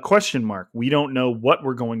a question mark. We don't know what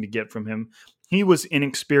we're going to get from him. He was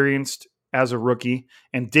inexperienced as a rookie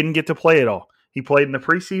and didn't get to play at all. He played in the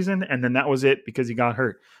preseason, and then that was it because he got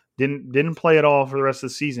hurt. Didn't play at all for the rest of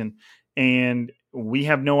the season, and we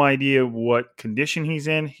have no idea what condition he's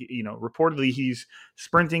in. Reportedly he's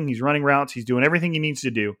sprinting, he's running routes, he's doing everything he needs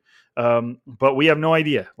to do, but we have no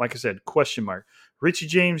idea. Like I said, question mark. Richie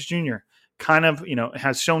James Jr. kind of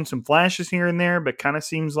has shown some flashes here and there, but kind of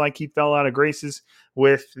seems like he fell out of graces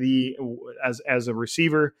with as a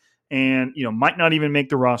receiver, and might not even make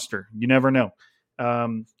the roster. You never know.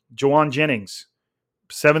 Juwan Jennings,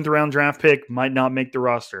 7th round draft pick, might not make the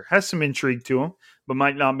roster. Has some intrigue to him, but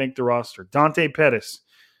might not make the roster. Dante Pettis,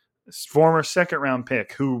 former 2nd round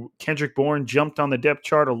pick, who Kendrick Bourne jumped on the depth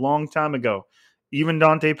chart a long time ago. Even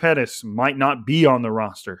Dante Pettis might not be on the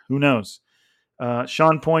roster. Who knows?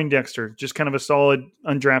 Sean Poindexter, just kind of a solid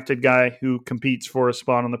undrafted guy who competes for a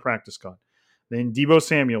spot on the practice squad. Then Deebo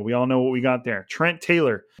Samuel, we all know what we got there. Trent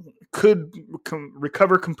Taylor could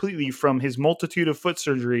recover completely from his multitude of foot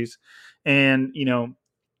surgeries and,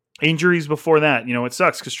 injuries before that. It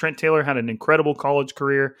sucks because Trent Taylor had an incredible college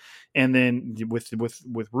career, and then with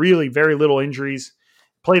really very little injuries,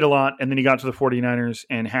 played a lot, and then he got to the 49ers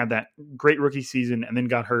and had that great rookie season and then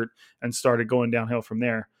got hurt and started going downhill from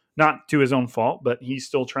there. Not to his own fault, but he's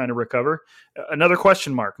still trying to recover. Another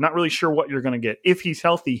question mark. Not really sure what you're going to get. If he's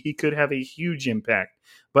healthy, he could have a huge impact.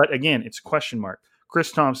 But again, it's a question mark.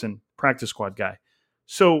 Chris Thompson, practice squad guy.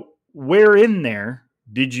 So where in there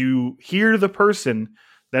did you hear the person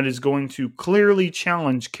that is going to clearly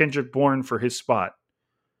challenge Kendrick Bourne for his spot?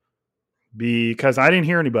 Because I didn't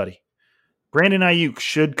hear anybody. Brandon Ayuk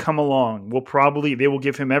should come along. They will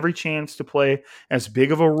give him every chance to play as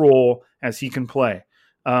big of a role as he can play.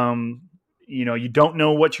 You don't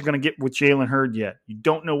know what you're going to get with Jalen Hurd yet. You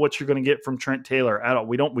don't know what you're going to get from Trent Taylor at all.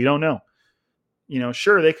 We don't know.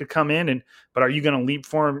 Sure, they could come in but are you going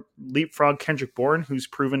to leapfrog Kendrick Bourne, who's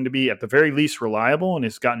proven to be at the very least reliable and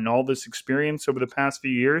has gotten all this experience over the past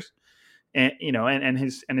few years, and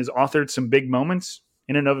has authored some big moments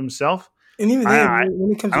in and of himself. And even then,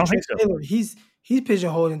 when it comes to Trent Taylor, he's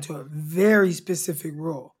pigeonholed into a very specific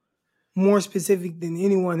role, more specific than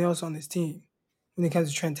anyone else on this team when it comes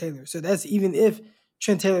to Trent Taylor. So that's even if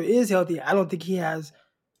Trent Taylor is healthy, I don't think he has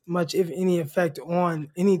much, if any, effect on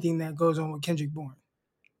anything that goes on with Kendrick Bourne.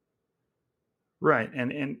 Right.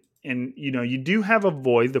 And you do have a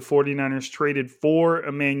void. The 49ers traded for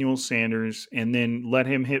Emmanuel Sanders and then let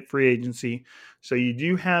him hit free agency. So you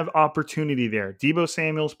do have opportunity there. Deebo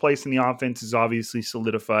Samuel's place in the offense is obviously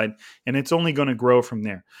solidified, and it's only going to grow from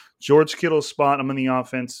there. George Kittle's spot in the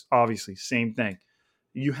offense, obviously, same thing.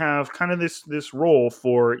 You have kind of this role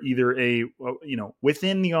for either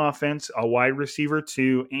within the offense, a wide receiver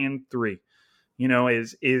 2 and 3.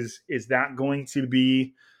 Is that going to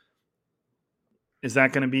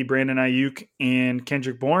be Brandon Ayuk and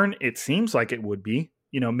Kendrick Bourne? It seems like it would be.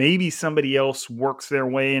 Maybe somebody else works their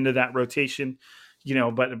way into that rotation.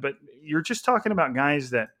 But you're just talking about guys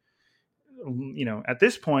that at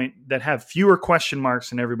this point that have fewer question marks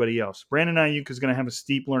than everybody else. Brandon Ayuk is going to have a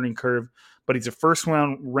steep learning curve, but he's a first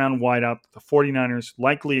round wideout that the 49ers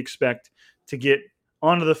likely expect to get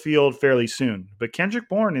onto the field fairly soon. But Kendrick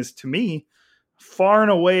Bourne is, to me, far and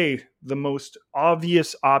away the most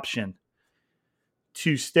obvious option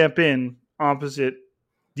to step in opposite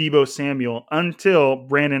Deebo Samuel until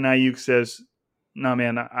Brandon Ayuk says, no,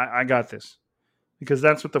 man, I got this. Because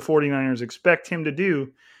that's what the 49ers expect him to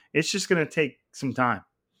do. It's just going to take some time.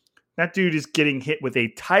 That dude is getting hit with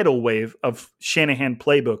a tidal wave of Shanahan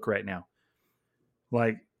playbook right now.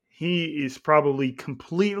 Like, he is probably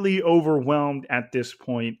completely overwhelmed at this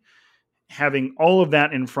point, having all of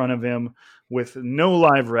that in front of him with no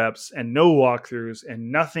live reps and no walkthroughs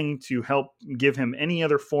and nothing to help give him any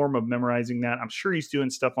other form of memorizing that. I'm sure he's doing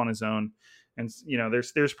stuff on his own. And,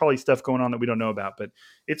 there's probably stuff going on that we don't know about. But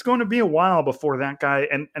it's going to be a while before that guy.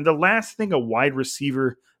 And the last thing a wide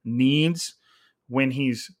receiver needs when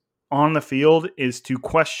he's on the field is to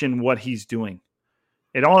question what he's doing.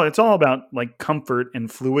 It's all about like comfort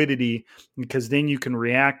and fluidity, because then you can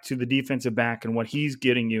react to the defensive back and what he's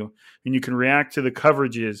getting you, and you can react to the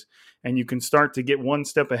coverages, and you can start to get one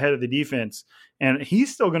step ahead of the defense. And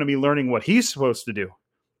he's still going to be learning what he's supposed to do,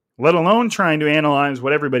 let alone trying to analyze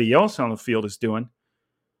what everybody else on the field is doing.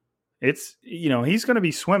 It's, he's going to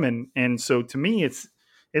be swimming. And so to me, it's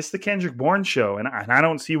the Kendrick Bourne show. And I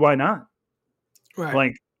don't see why not. Right.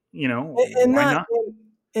 Like, and why not?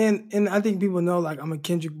 And I think people know, like, I'm a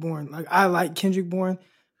Kendrick Bourne. Like, I like Kendrick Bourne.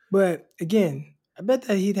 But again, I bet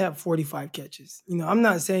that he'd have 45 catches. I'm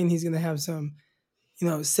not saying he's going to have some,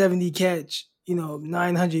 70 catch,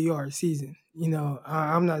 900 yard season.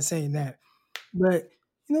 I'm not saying that. But,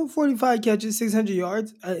 45 catches, 600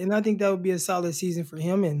 yards. And I think that would be a solid season for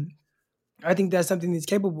him. And I think that's something he's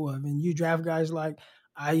capable of. And you draft guys like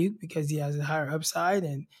Ayuk because he has a higher upside,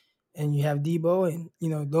 and you have Debo,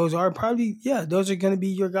 and those are probably those are going to be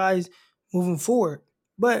your guys moving forward.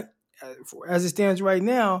 But as it stands right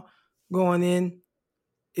now, going in,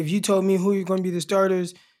 if you told me who you're going to be the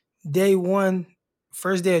starters day one,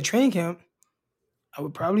 first day of training camp, I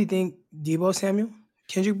would probably think Debo Samuel,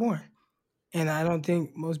 Kendrick Bourne, and I don't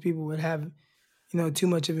think most people would have too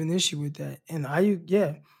much of an issue with that. And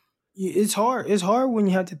Ayuk, it's hard. It's hard when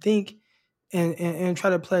you have to think and try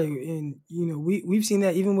to play. And, we've seen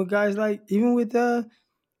that even with guys like, even with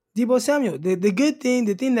Debo Samuel.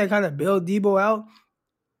 The thing that kind of bailed Debo out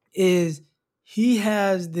is he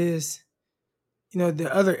has this,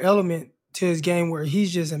 the other element to his game where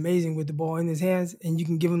he's just amazing with the ball in his hands, and you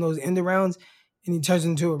can give him those end arounds and he turns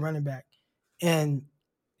into a running back. And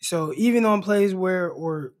so even on plays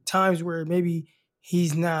or times where maybe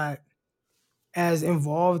he's not as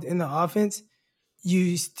involved in the offense,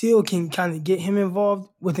 you still can kind of get him involved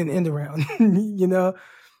with an end around, and that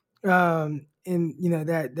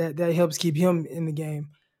helps keep him in the game.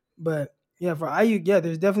 But for Ayuk,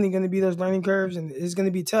 there's definitely going to be those learning curves, and it's going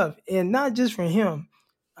to be tough, and not just for him.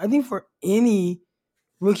 I think for any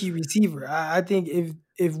rookie receiver, I think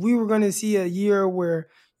if we were going to see a year where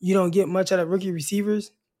you don't get much out of rookie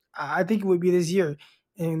receivers, I think it would be this year.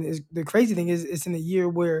 And the crazy thing is, it's in a year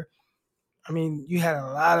where, you had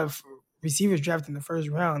a lot of receivers drafted in the first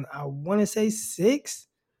round. I want to say 6.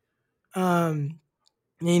 There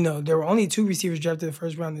were only 2 receivers drafted in the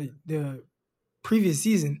first round the previous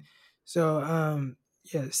season. So,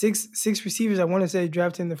 6 receivers I want to say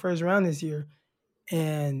drafted in the first round this year,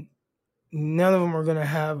 and none of them are going to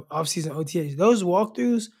have offseason OTAs. Those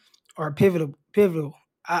walkthroughs are pivotal.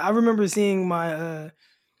 I remember seeing my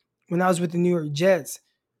when I was with the New York Jets,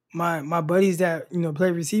 my buddies that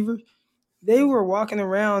play receiver, they were walking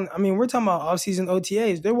around. We're talking about offseason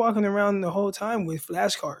OTAs. They're walking around the whole time with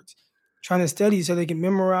flashcards, trying to study so they can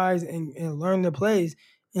memorize and learn the plays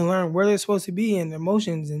and learn where they're supposed to be and their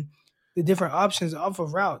motions and the different options off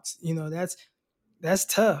of routes. That's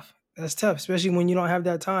tough. That's tough, especially when you don't have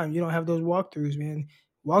that time. You don't have those walkthroughs, man.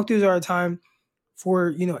 Walkthroughs are a time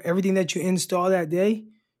for, everything that you install that day,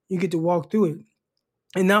 you get to walk through it.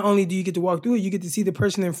 And not only do you get to walk through it, you get to see the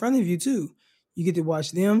person in front of you too. You get to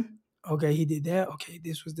watch them. Okay, he did that. Okay,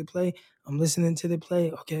 this was the play. I'm listening to the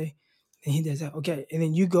play. Okay, and he does that. Okay, and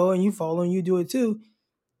then you go and you follow and you do it too.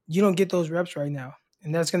 You don't get those reps right now,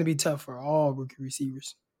 and that's going to be tough for all rookie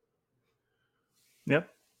receivers. Yep.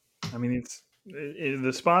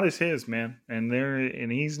 The spot is his, man,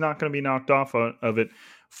 and he's not going to be knocked off of it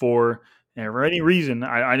for any reason.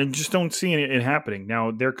 I just don't see it happening.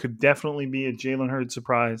 Now, there could definitely be a Jalen Hurts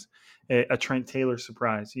surprise, a Trent Taylor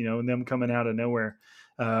surprise, and them coming out of nowhere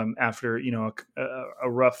after a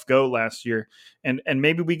rough go last year, and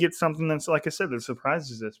maybe we get something that's, like I said, that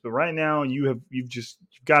surprises us. But right now, you've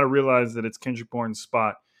got to realize that it's Kendrick Bourne's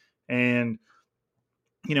spot, and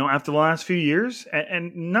after the last few years,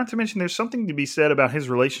 and not to mention, there's something to be said about his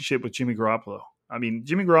relationship with Jimmy Garoppolo.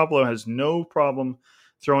 Jimmy Garoppolo has no problem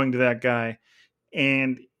throwing to that guy,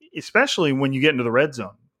 and especially when you get into the red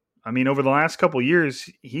zone. Over the last couple of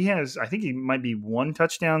years, I think he might be 1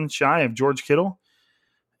 touchdown shy of George Kittle,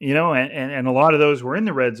 and a lot of those were in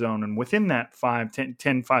the red zone and within that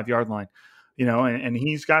 5-yard line, and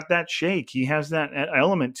he's got that shake. He has that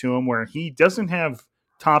element to him where he doesn't have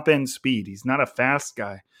top end speed. He's not a fast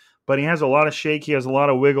guy, but he has a lot of shake. He has a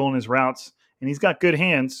lot of wiggle in his routes, and he's got good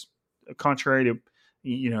hands, contrary to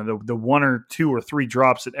the 1 or 2 or 3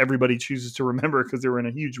 drops that everybody chooses to remember because they were in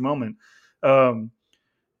a huge moment.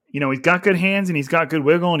 He's got good hands and he's got good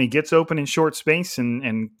wiggle, and he gets open in short space,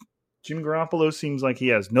 and Jimmy Garoppolo seems like he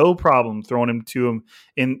has no problem throwing him to him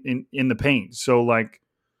in the paint. So, like,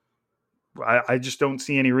 I just don't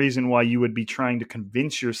see any reason why you would be trying to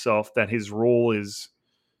convince yourself that his role is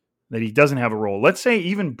that he doesn't have a role. Let's say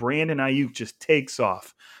even Brandon Ayuk just takes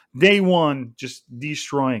off. Day one, just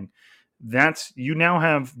destroying. You now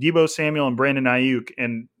have Deebo Samuel and Brandon Ayuk,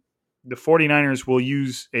 and the 49ers will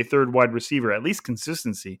use a third wide receiver, at least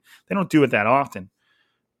consistency. They don't do it that often.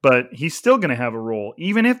 But he's still going to have a role,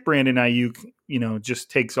 even if Brandon Ayuk, just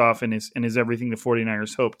takes off and is everything the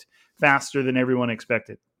 49ers hoped, faster than everyone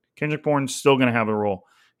expected. Kendrick Bourne's still going to have a role.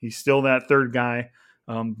 He's still that third guy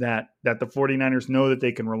that the 49ers know that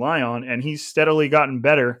they can rely on, and he's steadily gotten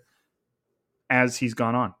better as he's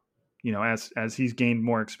gone on. As he's gained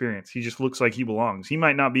more experience. He just looks like he belongs. He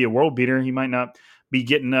might not be a world beater. He might not be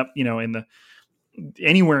getting up, in the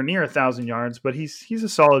anywhere near 1,000 yards, but he's a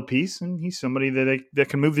solid piece, and he's somebody that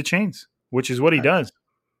can move the chains, which is what he does.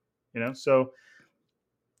 So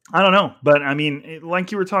I don't know, but I mean,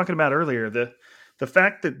 like you were talking about earlier, the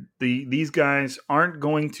fact that these guys aren't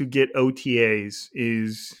going to get OTAs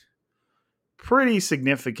is pretty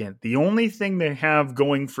significant. The only thing they have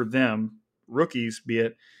going for them, rookies be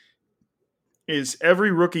it, is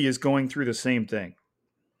every rookie is going through the same thing.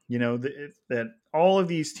 That all of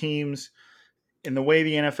these teams, in the way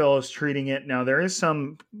the NFL is treating it now, there is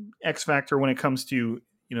some X factor when it comes to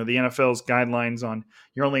the NFL's guidelines on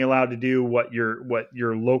you're only allowed to do what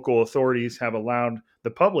your local authorities have allowed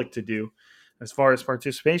the public to do as far as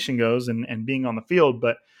participation goes and being on the field.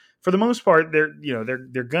 But for the most part, they're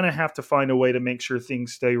going to have to find a way to make sure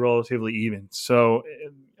things stay relatively even. So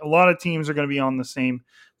a lot of teams are going to be on the same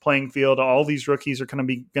playing field. All these rookies are going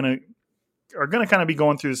to kind of be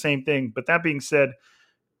going through the same thing. But that being said,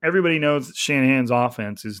 everybody knows that Shanahan's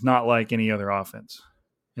offense is not like any other offense.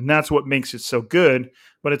 And that's what makes it so good,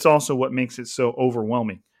 but it's also what makes it so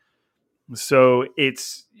overwhelming. So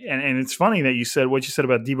it's funny that you said what you said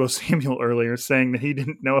about Deebo Samuel earlier, saying that he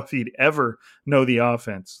didn't know if he'd ever know the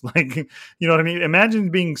offense. Like, you know what I mean? Imagine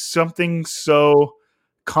being something so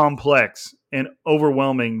complex and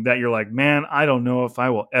overwhelming that you're like, man, I don't know if I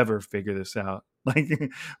will ever figure this out. Like,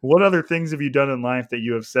 what other things have you done in life that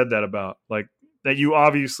you have said that about? Like, that you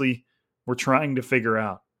obviously were trying to figure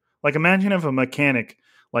out. Like, imagine if a mechanic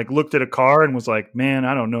looked at a car and was like, man,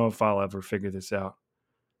 I don't know if I'll ever figure this out.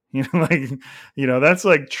 That's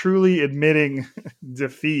like truly admitting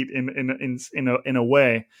defeat in a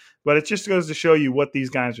way. But it just goes to show you what these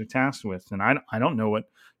guys are tasked with. And I don't know what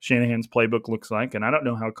Shanahan's playbook looks like, and I don't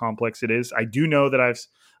know how complex it is. I do know that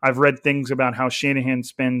I've read things about how Shanahan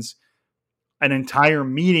spends an entire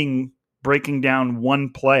meeting breaking down one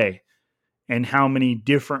play and how many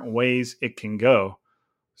different ways it can go.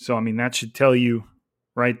 So, I mean, that should tell you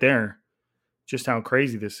right there just how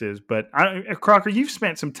crazy this is. But Crocker, you've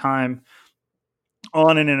spent some time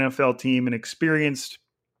on an NFL team and experienced,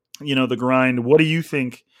 the grind. What do you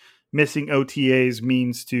think missing OTAs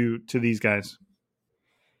means to these guys?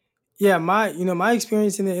 Yeah, my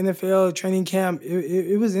experience in the NFL training camp,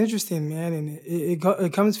 it was interesting, man, and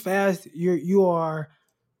it comes fast. You are,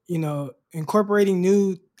 incorporating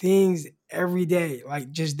new things every day.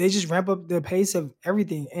 Like they just ramp up the pace of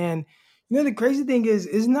everything. And the crazy thing is,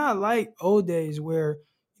 it's not like old days where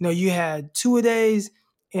you had 2-a-days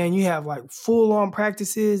and you have like full on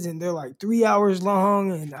practices and they're like 3 hours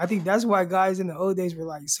long. And I think that's why guys in the old days were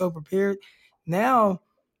like so prepared. Now,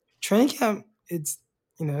 training camp, it's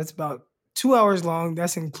about 2 hours long.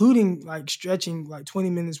 That's including like stretching, like 20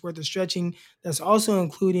 minutes worth of stretching. That's also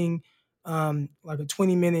including like a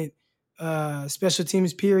 20-minute special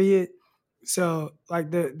teams period. So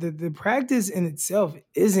like the practice in itself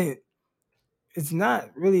it's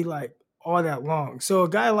not really like all that long. So a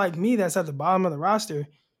guy like me that's at the bottom of the roster,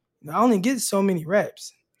 I only get so many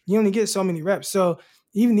reps. You only get so many reps. So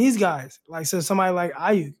even these guys, so somebody like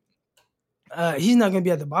Ayuk, he's not going to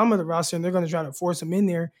be at the bottom of the roster, and they're going to try to force him in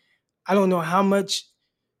there. I don't know how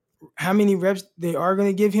many reps they are going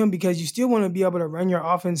to give him, because you still want to be able to run your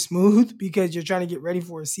offense smooth because you're trying to get ready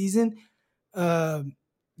for a season.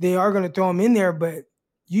 They are going to throw him in there, but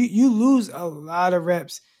you lose a lot of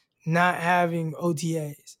reps not having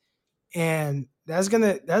OTAs, and that's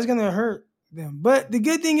gonna hurt them. But the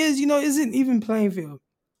good thing is, it's an even playing field.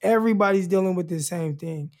 Everybody's dealing with the same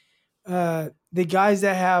thing. The guys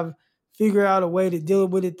that have figured out a way to deal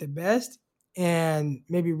with it the best and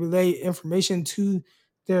maybe relay information to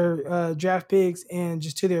their draft picks and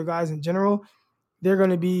just to their guys in general, they're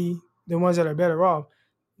going to be the ones that are better off.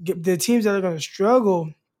 The teams that are going to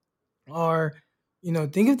struggle are,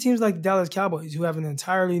 think of teams like the Dallas Cowboys, who have an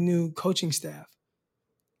entirely new coaching staff.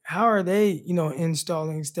 How are they,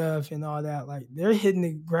 installing stuff and all that? Like, they're hitting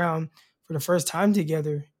the ground for the first time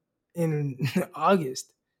together in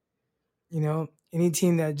August. any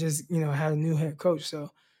team that just, had a new head coach.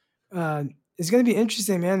 So it's going to be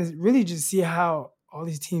interesting, man. It's really just see how all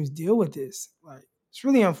these teams deal with this. Like, it's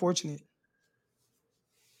really unfortunate.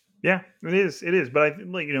 Yeah, it is. It is. But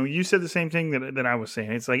you said the same thing that I was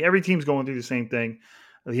saying. It's like every team's going through the same thing.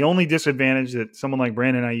 The only disadvantage that someone like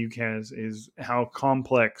Brandon Ayuk has is how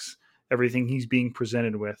complex everything he's being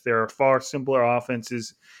presented with. There are far simpler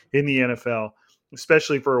offenses in the NFL,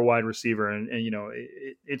 especially for a wide receiver. And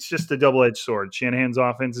it's just a double-edged sword. Shanahan's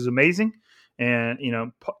offense is amazing. And,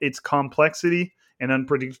 its complexity and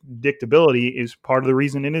unpredictability is part of the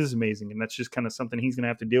reason it is amazing. And that's just kind of something he's going to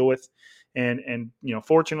have to deal with. And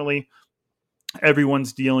fortunately,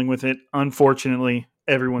 everyone's dealing with it. Unfortunately,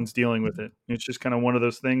 everyone's dealing with it. It's just kind of one of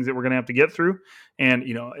those things that we're going to have to get through. And,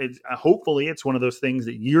 hopefully it's one of those things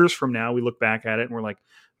that years from now we look back at it and we're like,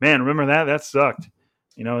 man, remember that? That sucked.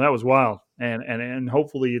 That was wild. And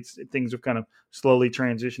hopefully things have kind of slowly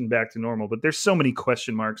transitioned back to normal. But there's so many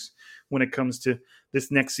question marks when it comes to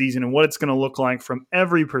this next season and what it's going to look like from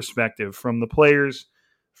every perspective, from the players,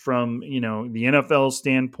 from, the NFL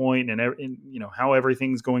standpoint and how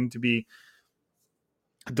everything's going to be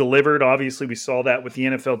delivered. Obviously, we saw that with the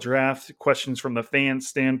NFL draft. Questions from the fans'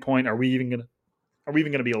 standpoint: Are we even going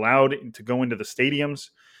to be allowed to go into the stadiums?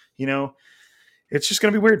 It's just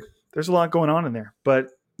going to be weird. There's a lot going on in there, but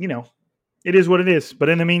it is what it is. But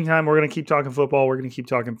in the meantime, we're going to keep talking football. We're going to keep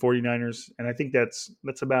talking 49ers, and I think that's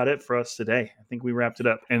about it for us today. I think we wrapped it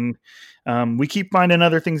up, and we keep finding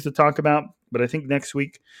other things to talk about. But I think next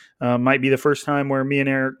week might be the first time where me and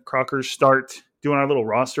Eric Crocker start doing our little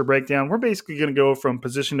roster breakdown. We're basically going to go from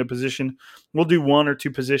position to position. We'll do 1 or 2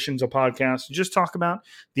 positions a podcast and just talk about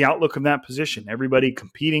the outlook of that position. Everybody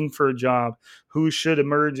competing for a job, who should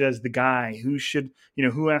emerge as the guy, who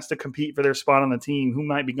has to compete for their spot on the team, who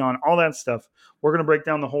might be gone, all that stuff. We're going to break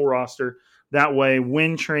down the whole roster. That way,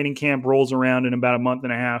 when training camp rolls around in about a month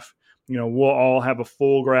and a half, we'll all have a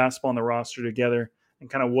full grasp on the roster together and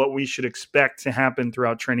kind of what we should expect to happen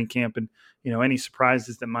throughout training camp and, any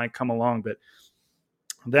surprises that might come along. But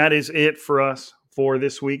that is it for us for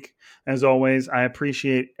this week. As always, I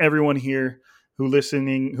appreciate everyone here who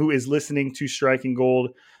is listening to Striking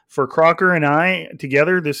Gold. For Crocker and I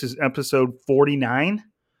together, this is episode 49,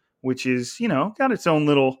 which is, got its own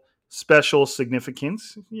little special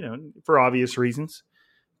significance, for obvious reasons.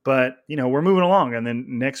 But, we're moving along. And then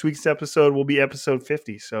next week's episode will be episode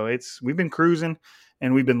 50. So we've been cruising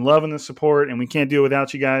and we've been loving the support, and we can't do it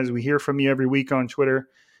without you guys. We hear from you every week on Twitter.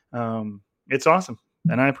 It's awesome.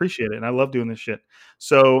 And I appreciate it. And I love doing this shit.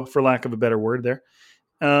 So, for lack of a better word there.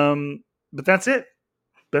 But that's it.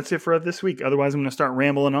 That's it for this week. Otherwise, I'm going to start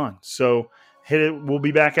rambling on. So, hit it. We'll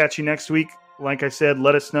be back at you next week. Like I said,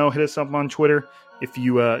 let us know. Hit us up on Twitter if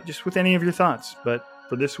you just with any of your thoughts. But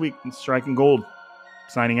for this week, it's Striking Gold.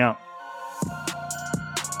 Signing out.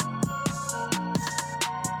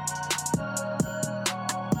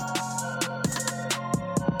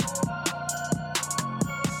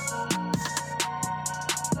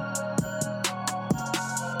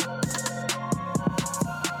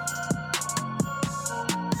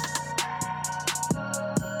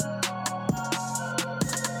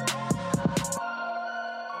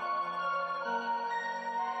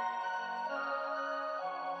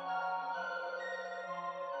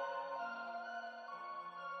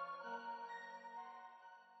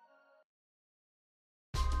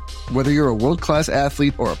 Whether you're a world-class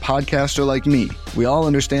athlete or a podcaster like me, we all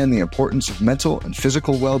understand the importance of mental and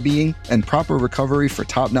physical well-being and proper recovery for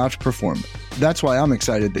top-notch performance. That's why I'm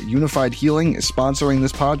excited that Unified Healing is sponsoring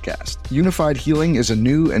this podcast. Unified Healing is a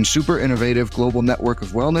new and super innovative global network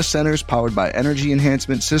of wellness centers powered by Energy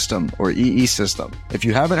Enhancement System, or EE System. If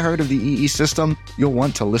you haven't heard of the EE System, you'll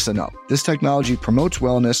want to listen up. This technology promotes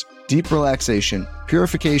wellness, deep relaxation,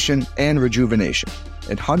 purification, and rejuvenation.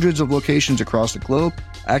 At hundreds of locations across the globe,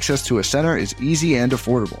 access to a center is easy and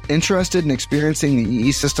affordable. Interested in experiencing the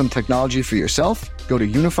EE System technology for yourself? Go to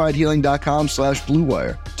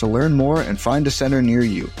unifiedhealing.com/bluewire to learn more and find a center near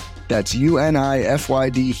you. That's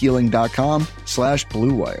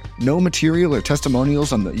unifydhealing.com/bluewire. No material or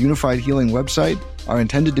testimonials on the Unified Healing website are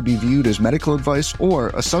intended to be viewed as medical advice or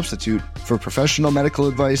a substitute for professional medical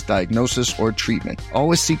advice, diagnosis, or treatment.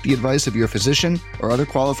 Always seek the advice of your physician or other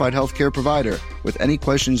qualified healthcare provider with any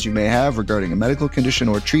questions you may have regarding a medical condition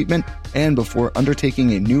or treatment and before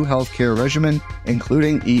undertaking a new healthcare regimen,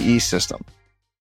 including EE System.